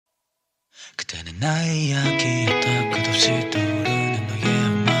그때는 나의 이야기였다. 끝없이 떠오르는 너의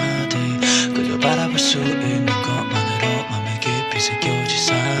한마디, 그저 바라볼 수 있는 것만으로 맘에 깊이 새겨진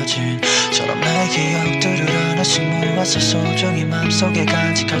사진처럼 나의 기억들을 하나씩 모아서 소중히 맘속에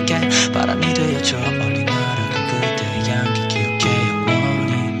간직할게. 바람이 되어줘 멀리 날아간 그때의 향기 기억해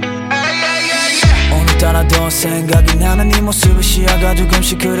영원히. 오늘따라도 생각이 나는 네 모습을 시야가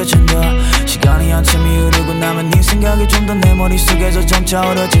조금씩 그려진다. 시간이 한참이 흐르고 나면 네 생각이 좀 더 내 머릿속에서 점차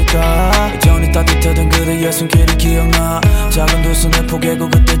어려질까. 여전히 따뜻하던 그대의 손길이 기억나. 작은 두 손을 포개고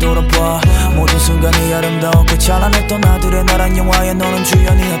그때 돌아봐. 모든 순간이 아름다웠고 찬란했던 나들의 나란 영화에 너는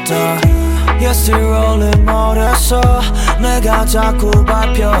주연이었다. Yes, still rolling 몰에서 내가 자꾸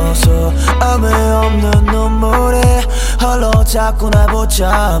밟혀서 의미 없는 눈물이 흘러 자꾸 날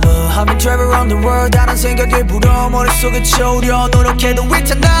붙잡아. I've been traveling around the world. 다른 생각이 불어 머릿속에 채우려 노력해도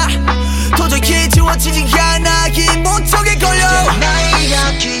있잖아. 도저히 지워지지 않아 이 문턱에 걸려. 나의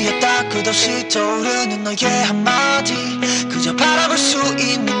이야기였다. 끝없이 떠오르는 너의 한마디, 그저 바라볼 수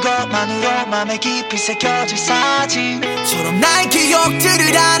있는 것만으로 맘에 깊이 새겨질 사진처럼 나의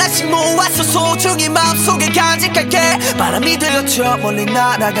기억들을 하나씩 모아서 소중히 마음속에 간직할게. 바람이 되어쳐 멀리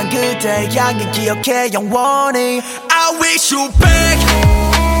날아간 그대의 향기 기억해 영원히. I wish you back.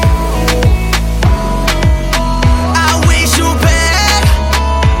 I wish you back.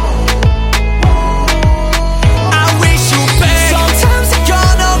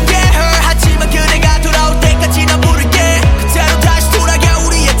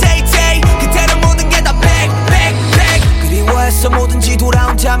 뭐든지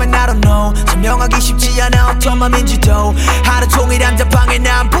돌아온다면 I don't know. 설명하기 쉽지 않아 어떤 맘인지도. 하루 종일 한자방에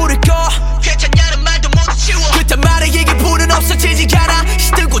난 불을 꺼. 괜찮냐는 말도 못 치워. 그딴 말에 얘기뿐은 없어지지 않아.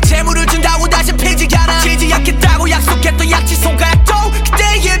 시들고 재물을 준다고 다시 피지 않아. 지지 않겠다고 약속했던 약지 손가락도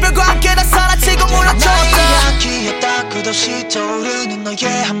그때의 일별과 함께 다 사라지고 몰라쳤다. 나의 이야기였다. 끝없이 떠오르는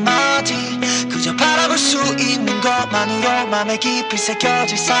너의 한마디, 그저 바라볼 수 있는 것만으로 맘에 깊이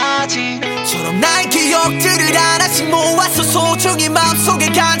새겨질 사진처럼 나의 기억들을 하나씩 모아서 소중히 마음속에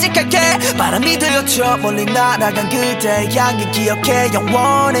간직할게. 바람이 되어쳐 멀리 날아간 그대의 향기 기억해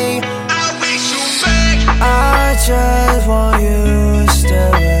영원히. I wish you back. I just want you to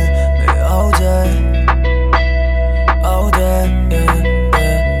stay with me all day, all day, yeah,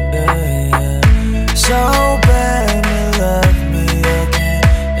 yeah, yeah, yeah. So